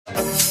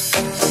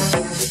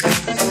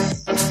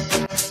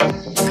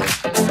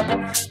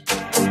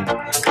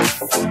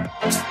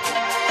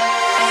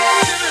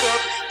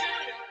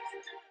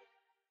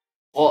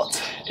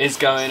Is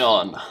going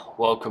on?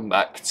 Welcome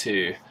back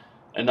to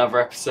another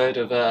episode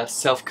of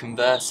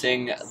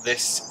self-converting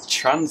this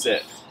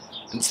Transit,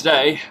 and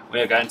today we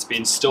are going to be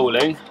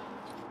installing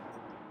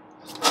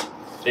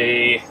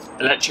the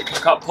electric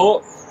hookup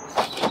port,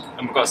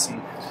 and we've got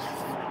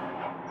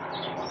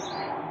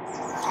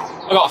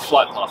I've got a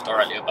flight path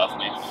directly above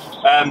me.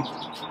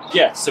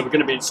 Yeah, so we're going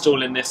to be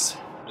installing this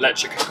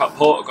electric hookup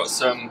port. I've got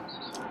some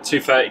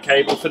 230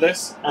 cable for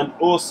this, and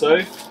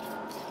also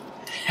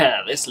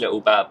this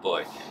little bad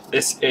boy.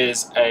 This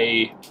is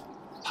a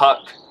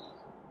puck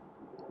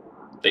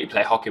that you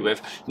play hockey with.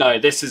 No,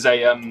 this is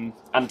a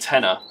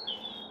antenna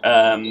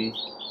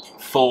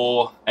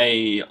for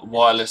a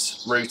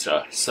wireless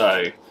router.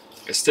 So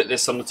you stick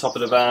this on the top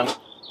of the van,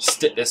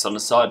 stick this on the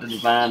side of the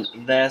van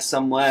there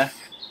somewhere.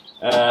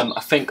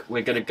 I think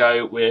we're going to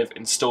go with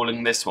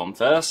installing this one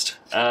first.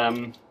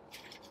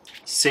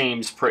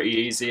 Seems pretty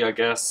easy, I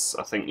guess.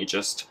 I think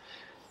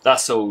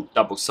that's all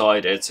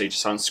double-sided, so you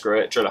just unscrew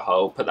it, drill a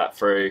hole, put that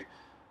through,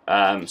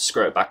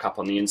 screw it back up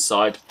on the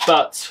inside.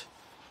 But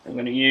I'm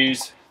going to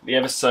use the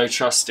ever so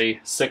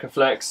trusty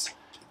Sikaflex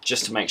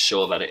just to make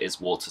sure that it is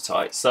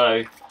watertight.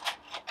 So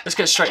let's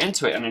get straight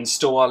into it and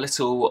install our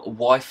little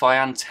Wi-Fi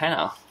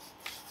antenna.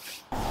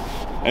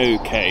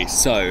 Okay,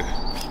 so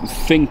I'm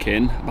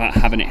thinking about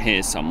having it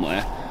here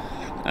somewhere.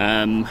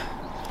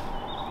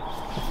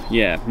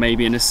 Yeah,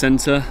 maybe in the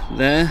centre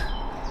there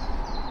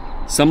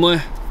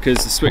somewhere,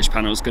 because the switch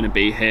panel is going to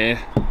be here,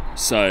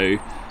 so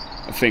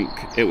I think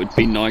it would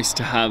be nice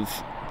to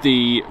have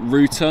the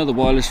router, the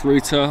wireless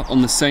router,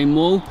 on the same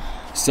wall.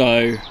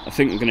 So I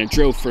think we're going to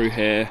drill through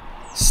here,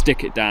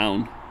 stick it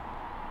down,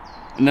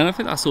 and then I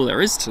think that's all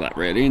there is to that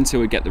really,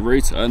 until we get the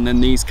router, and then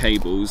these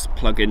cables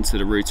plug into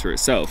the router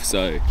itself.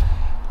 So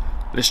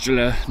let's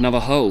drill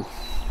another hole.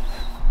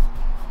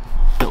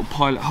 Little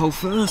pilot hole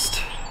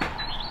first.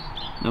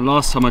 Now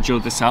last time I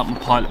drilled this out, my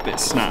pilot bit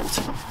snapped.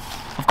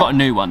 I've got a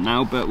new one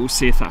now, but we'll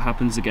see if that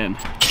happens again.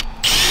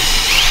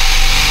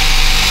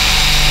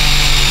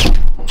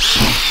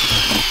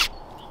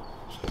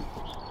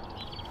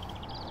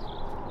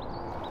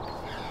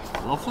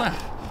 Lovely.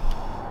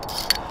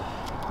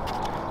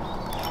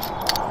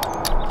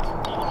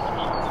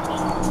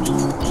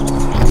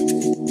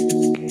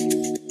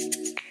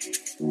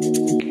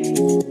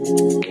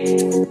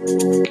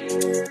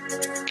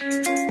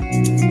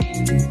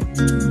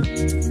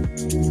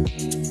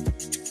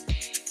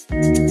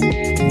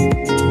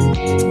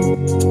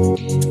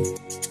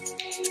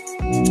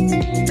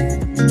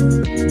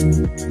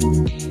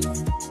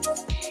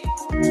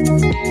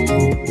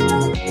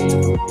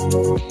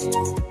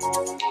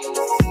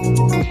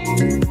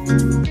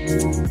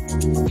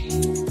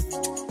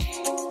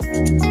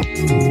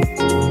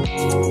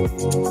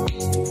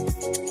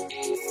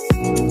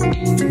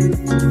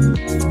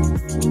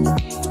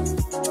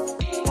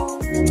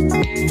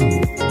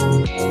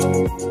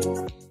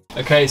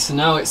 Okay, so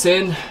now it's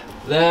in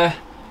there.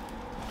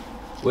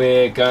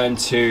 We're going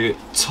to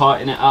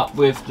tighten it up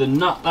with the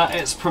nut that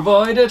it's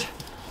provided,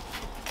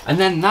 and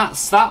then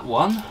that's that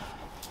one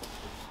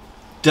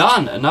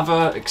done.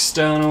 Another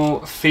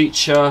external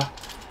feature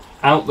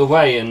out the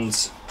way,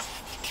 and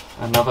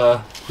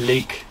another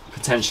leak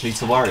potentially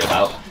to worry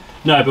about.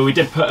 No, but we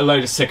did put a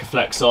load of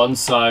Sikaflex on,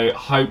 so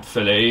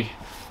hopefully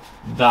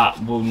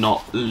that will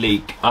not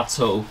leak at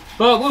all,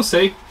 but we'll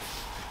see.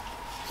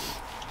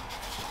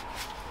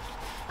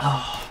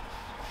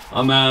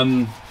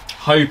 I'm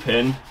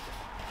hoping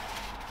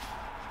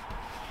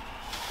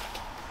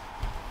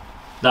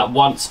that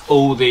once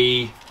all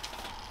the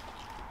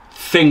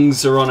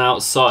things are on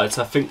outside,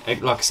 so I think,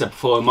 like I said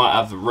before, we might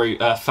have a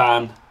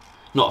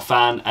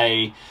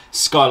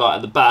skylight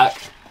at the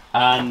back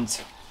and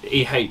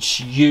the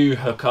EHU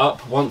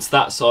hookup. Once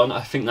that's on,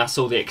 I think that's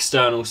all the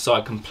external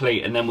side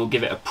complete, and then we'll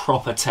give it a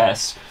proper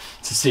test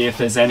to see if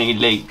there's any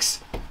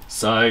leaks.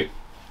 So,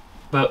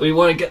 but we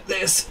want to get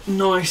this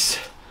nice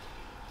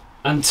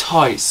and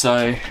tight,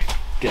 so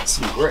get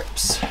some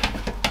grips.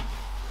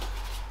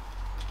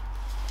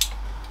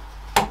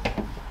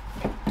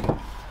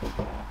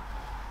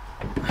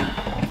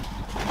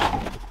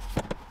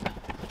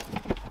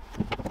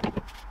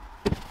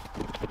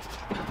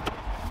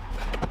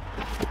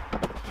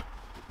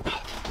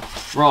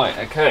 Right,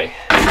 okay.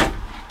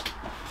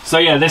 So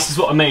yeah, this is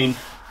what I mean.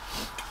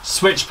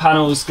 Switch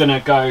panel's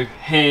gonna go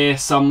here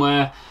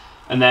somewhere,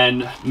 and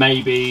then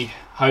maybe,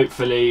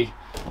 hopefully,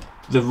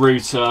 the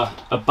router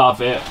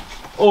above it,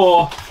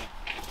 or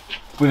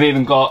we've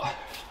even got,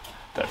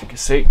 don't know if you can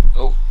see,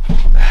 oh,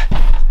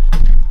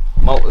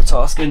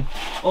 multitasking,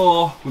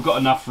 or we've got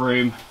enough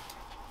room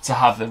to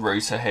have the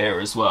router here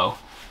as well.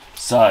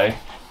 So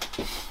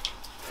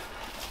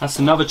that's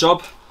another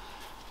job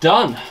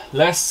done.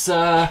 Let's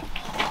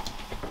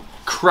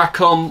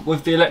crack on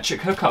with the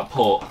electric hookup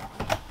port.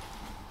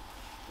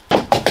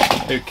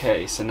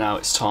 Okay, so now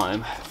it's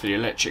time for the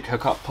electric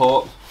hookup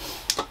port.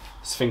 I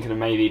was thinking of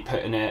maybe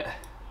putting it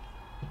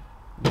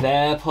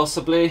there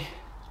possibly,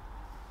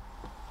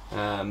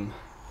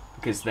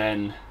 because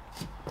then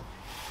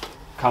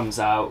comes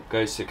out,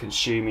 goes to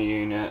consumer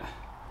unit,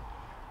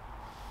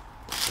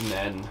 and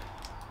then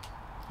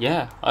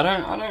yeah, I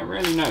don't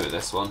really know with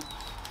this one.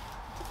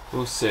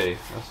 We'll see.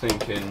 I'm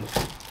thinking,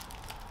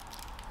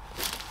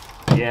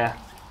 yeah,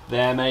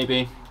 there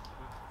maybe.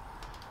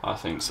 I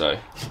think so.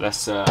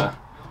 Let's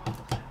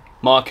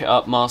mark it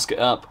up, mask it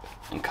up,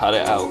 and cut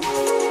it out.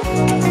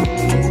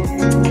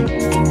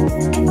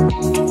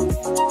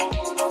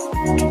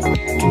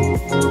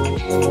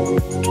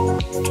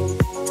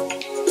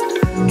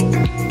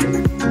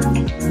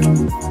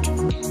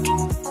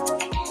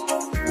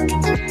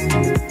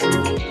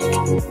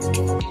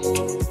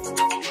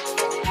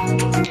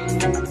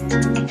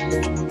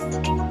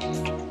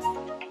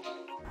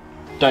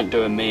 Don't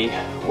do a me,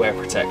 wear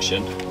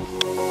protection.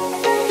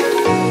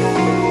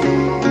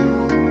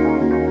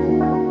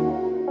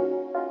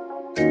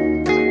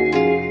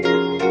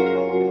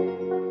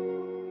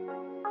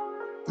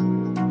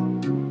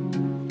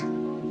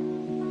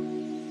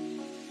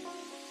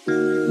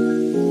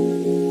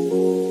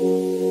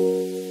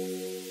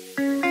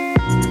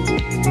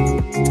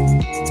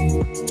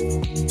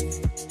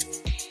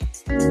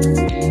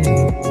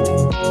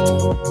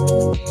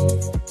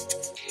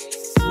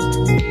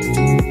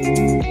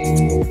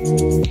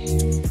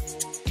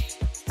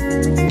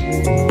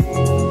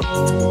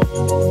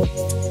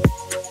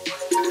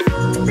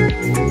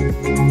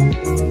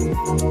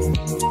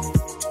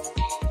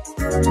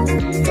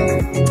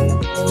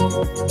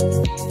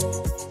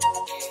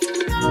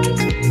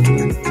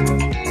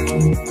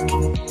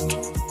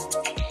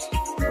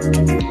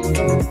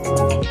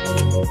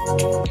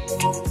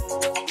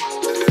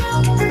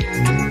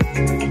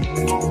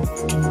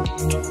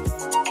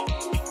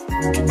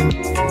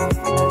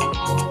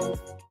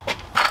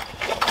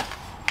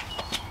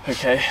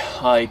 Okay,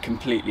 I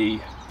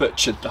completely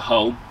butchered the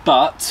hole,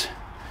 but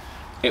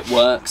it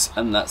works,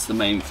 and that's the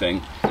main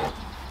thing.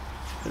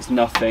 There's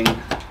nothing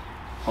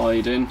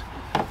hiding.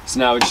 So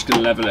now we're just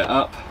going to level it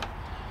up,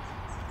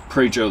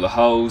 pre-drill the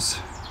holes,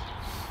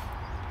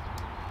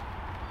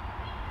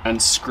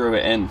 and screw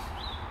it in.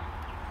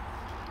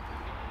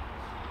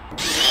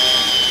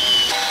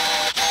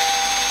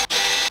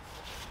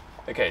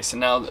 Okay, so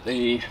now that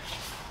the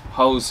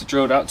holes are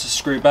drilled out to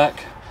screw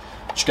back,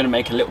 I'm just going to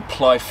make a little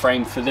ply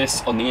frame for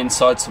this on the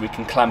inside so we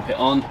can clamp it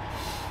on,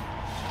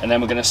 and then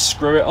we're going to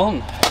screw it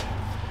on,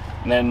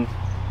 and then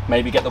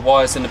maybe get the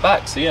wires in the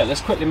back. So yeah,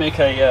 let's quickly make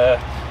a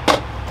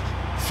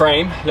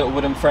frame, little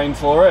wooden frame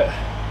for it,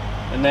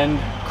 and then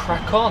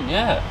crack on.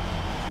 Yeah.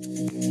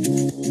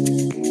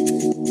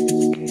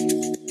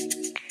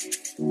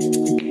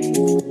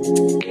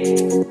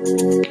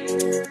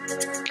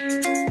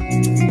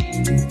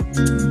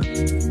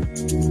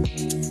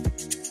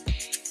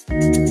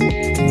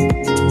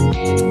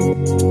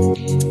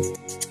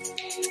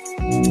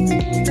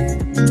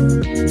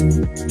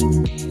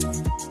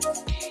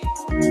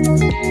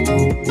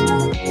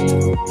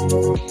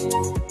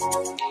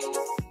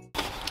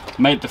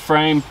 Made the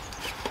frame.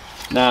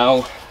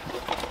 Now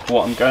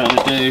what I'm going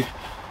to do,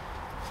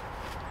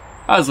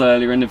 as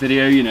earlier in the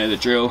video, you know the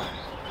drill,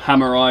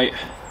 hammerite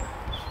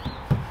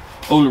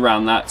all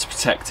around that to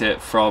protect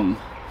it from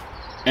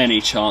any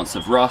chance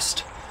of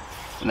rust,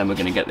 and then we're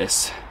going to get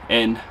this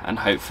in and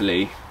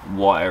hopefully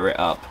wire it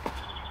up.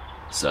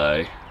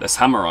 So let's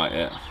hammerite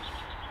it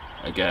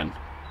again.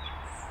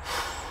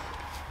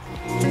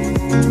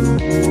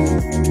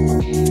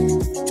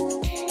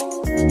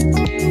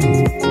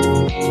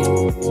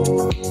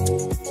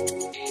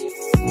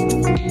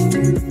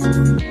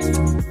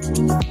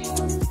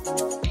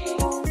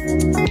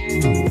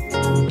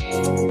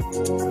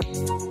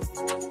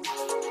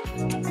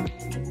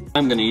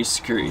 I'm going to use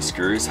security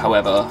screws,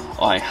 however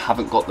I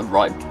haven't got the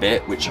right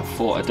bit, which I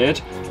thought I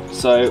did,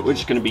 so we're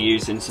just going to be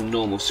using some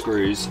normal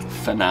screws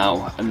for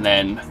now, and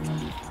then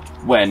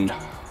when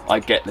I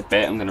get the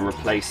bit I'm going to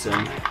replace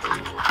them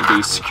with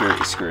these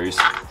security screws.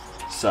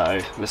 So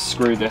let's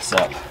screw this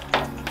up.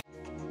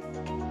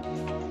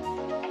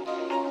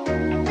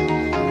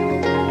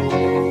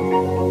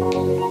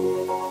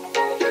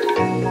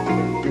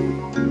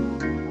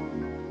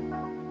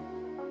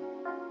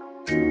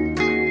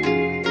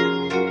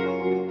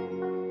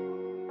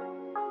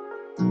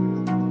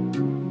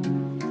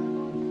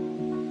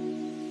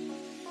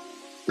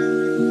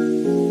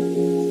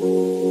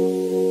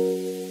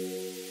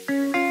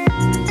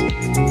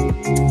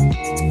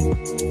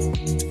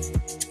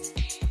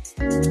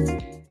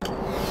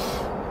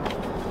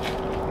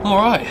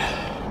 Alright,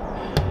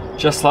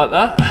 just like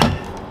that,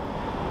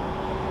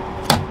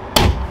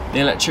 the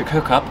electric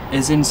hookup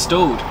is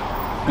installed.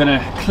 I'm going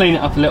to clean it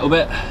up a little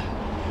bit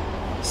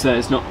so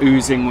it's not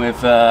oozing with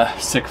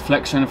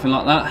Sikaflex or anything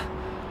like that,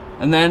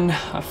 and then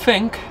I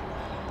think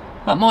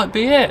that might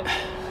be it.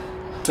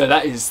 So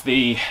that is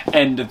the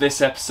end of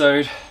this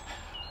episode.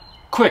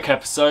 Quick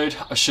episode,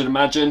 I should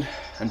imagine,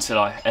 until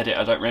I edit,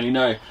 I don't really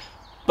know,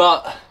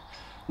 but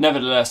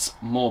nevertheless,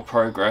 more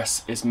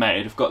progress is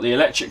made. I've got the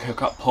electric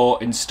hookup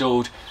port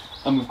installed,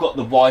 and we've got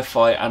the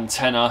Wi-Fi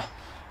antenna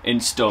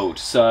installed.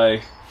 So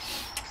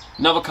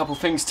another couple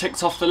things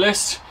ticked off the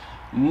list.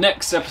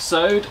 Next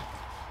episode,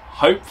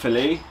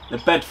 hopefully the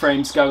bed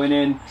frame's going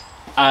in,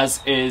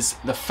 as is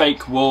the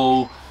fake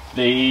wall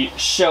the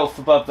shelf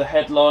above the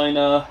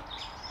headliner,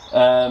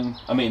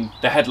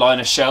 the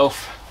headliner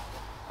shelf,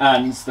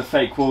 and the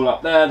fake wall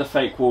up there, the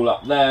fake wall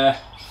up there.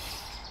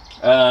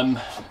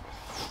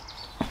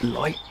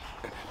 Light.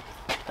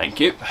 Thank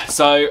you.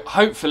 So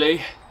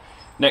hopefully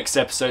next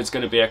episode's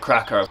going to be a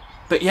cracker.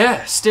 But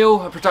yeah,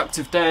 still a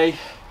productive day,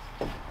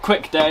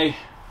 quick day.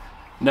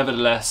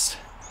 Nevertheless,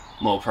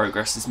 more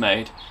progress is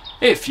made.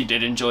 If you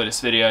did enjoy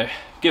this video,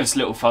 give us a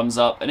little thumbs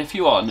up, and if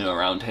you are new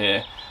around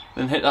here,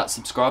 then hit that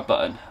subscribe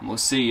button, and we'll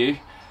see you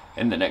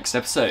in the next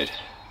episode.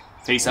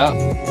 Peace out.